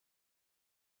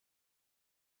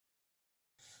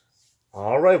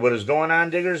Alright, what is going on,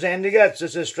 diggers and diggets?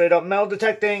 This is Straight Up Metal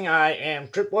Detecting. I am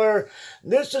Tripwire.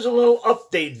 This is a little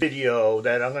update video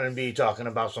that I'm going to be talking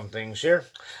about some things here.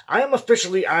 I am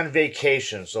officially on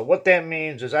vacation, so what that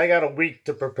means is I got a week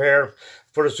to prepare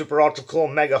for the Super Ultra Cool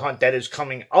Mega Hunt that is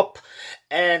coming up.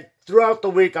 And throughout the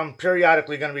week, I'm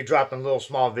periodically going to be dropping little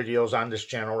small videos on this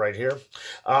channel right here.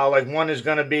 Like one is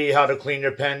going to be how to clean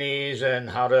your pennies and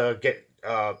how to get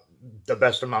the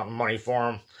best amount of money for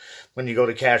them when you go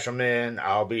to cash them in.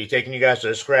 I'll be taking you guys to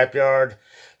the scrapyard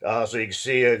so you can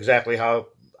see exactly how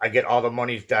I get all the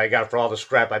money that I got for all the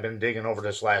scrap I've been digging over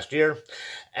this last year.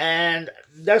 And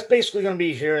that's basically going to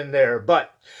be here and there.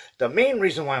 But the main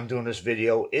reason why I'm doing this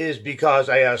video is because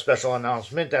I got a special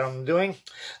announcement that I'm doing.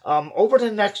 Over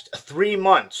the next 3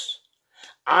 months,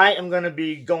 I am going to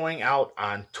be going out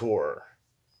on tour.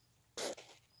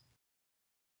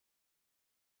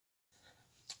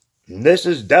 This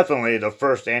is definitely the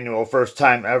first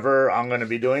time ever I'm going to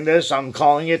be doing this. I'm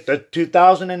calling it the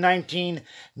 2019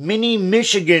 Mini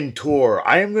Michigan Tour.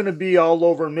 I am going to be all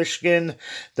over Michigan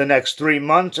the next 3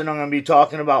 months, and I'm going to be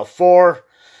talking about 4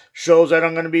 shows that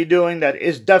I'm going to be doing that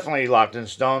is definitely locked in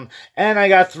stone. And I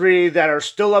got 3 that are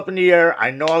still up in the air.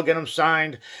 I know I'll get them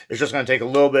signed. It's just going to take a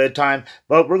little bit of time,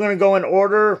 but we're going to go in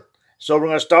order. So we're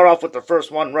going to start off with the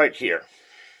first one right here.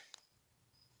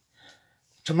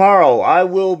 Tomorrow, I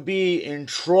will be in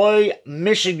Troy,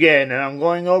 Michigan, and I'm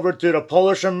going over to the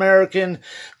Polish American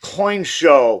Coin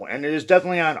Show, and it is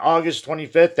definitely on August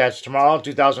 25th. That's tomorrow,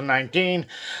 2019.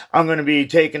 I'm going to be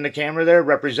taking the camera there,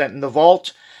 representing the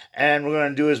vault, and we're going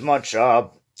to do as much,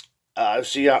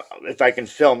 see if I can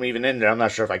film even in there. I'm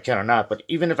not sure if I can or not, but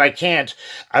even if I can't,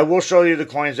 I will show you the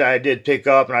coins that I did pick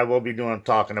up, and I will be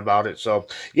talking about it. So,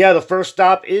 yeah, the first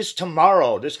stop is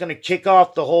tomorrow. This is going to kick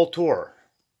off the whole tour.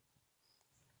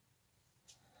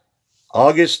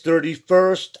 August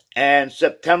 31st and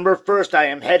September 1st, I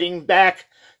am heading back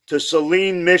to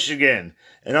Saline, Michigan.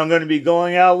 And I'm going to be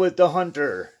going out with the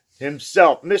hunter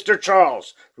himself, Mr.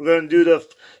 Charles. We're going to do the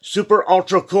Super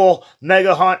Ultra Cool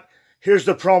Mega Hunt. Here's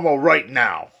the promo right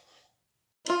now.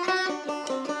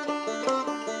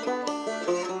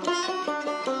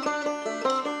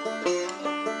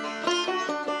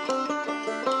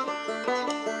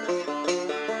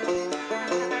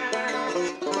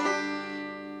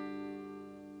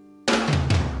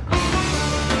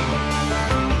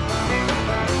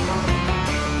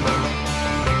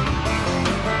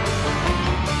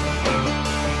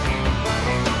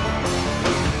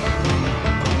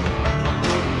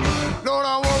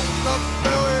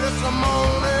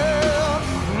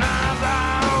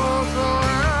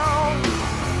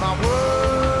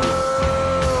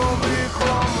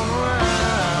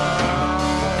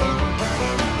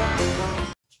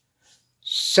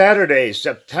 Saturday,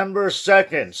 September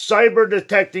 2nd, Cyber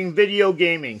Detecting Video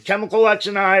Gaming. Chemical X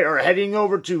and I are heading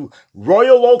over to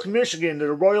Royal Oak, Michigan, to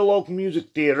the Royal Oak Music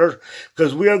Theater,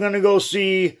 because we are going to go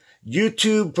see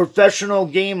YouTube professional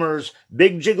gamers,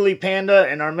 Big Jiggly Panda,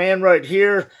 and our man right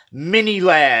here, Mini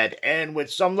Lad. And with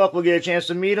some luck, we'll get a chance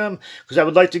to meet him, because I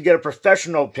would like to get a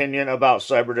professional opinion about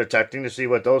cyber detecting to see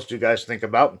what those two guys think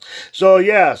about. So,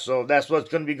 yeah, so that's what's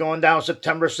going to be going down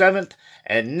September 7th.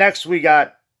 And next we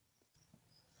got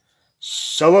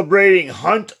celebrating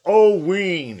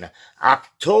Hunt-O-Ween,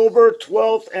 October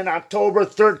 12th and October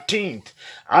 13th.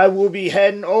 I will be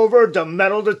heading over to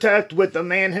Metal Detect with the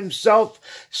man himself,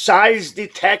 Size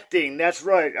Detecting. That's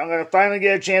right. I'm going to finally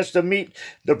get a chance to meet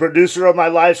the producer of my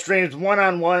live streams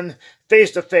one-on-one,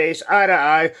 face-to-face,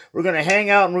 eye-to-eye. We're going to hang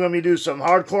out and we're going to do some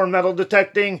hardcore metal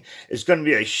detecting. It's going to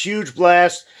be a huge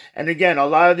blast. And again, a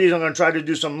lot of these I'm going to try to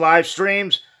do some live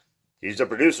streams. He's the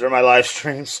producer of my live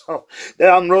stream, so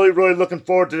I'm really looking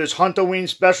forward to this Hunt-O-Ween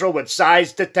special with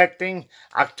Size Detecting,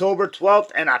 October 12th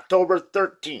and October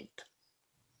 13th.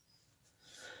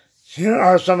 Here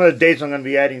are some of the dates I'm going to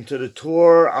be adding to the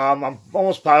tour. I'm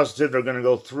almost positive they're going to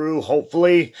go through,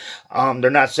 hopefully. They're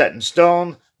not set in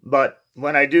stone, but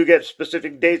when I do get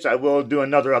specific dates, I will do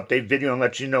another update video and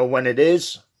let you know when it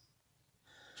is.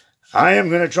 I am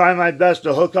going to try my best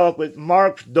to hook up with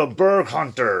Mark the Berg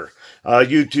Hunter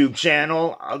YouTube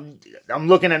channel. I'm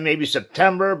looking at maybe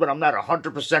September, but I'm not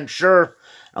 100% sure.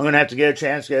 I'm going to have to get a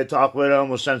chance to get a talk with him.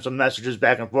 We'll send some messages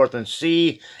back and forth and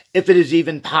see if it is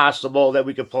even possible that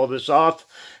we could pull this off.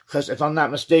 Because if I'm not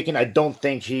mistaken, I don't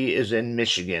think he is in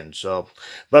Michigan. But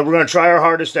we're going to try our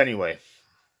hardest anyway.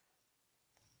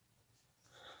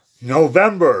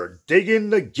 November,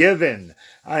 Digging the Given.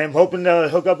 I am hoping to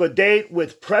hook up a date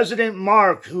with President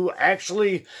Mark, who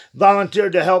actually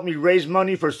volunteered to help me raise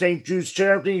money for St. Jude's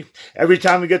Charity. Every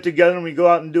time we get together and we go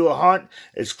out and do a hunt,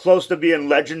 it's close to being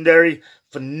legendary.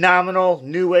 Phenomenal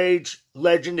new age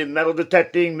legend in metal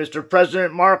detecting. Mr.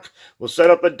 President Mark will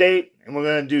set up a date, and we're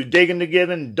going to do Digging the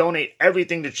Given, donate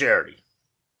everything to charity.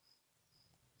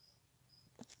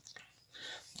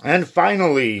 And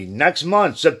finally, next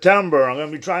month, September, I'm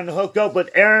going to be trying to hook up with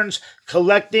Aaron's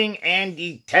Collecting and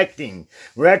Detecting.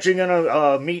 We're actually going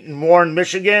to meet in Warren,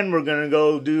 Michigan. We're going to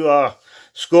go do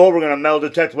school. We're going to metal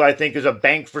detect what I think is a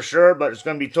bank for sure, but it's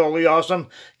going to be totally awesome.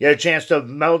 Get a chance to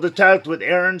metal detect with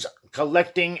Aaron's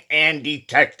Collecting and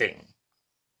Detecting.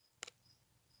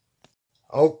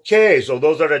 Okay, so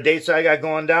those are the dates I got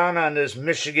going down on this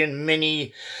Michigan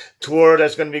mini tour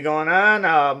that's going to be going on.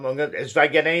 If I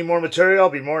get any more material, I'll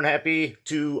be more than happy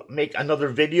to make another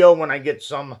video when I get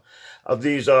some of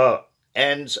these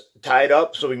ends tied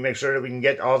up so we can make sure that we can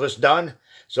get all this done.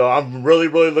 So I'm really,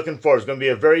 really looking forward. It's going to be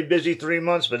a very busy 3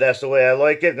 months, but that's the way I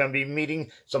like it. I'm going to be meeting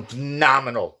some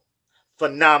phenomenal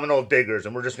diggers,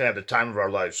 and we're just going to have the time of our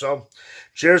life. So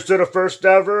cheers to the first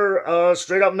ever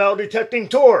straight up metal detecting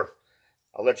tour.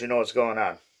 I'll let you know what's going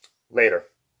on later.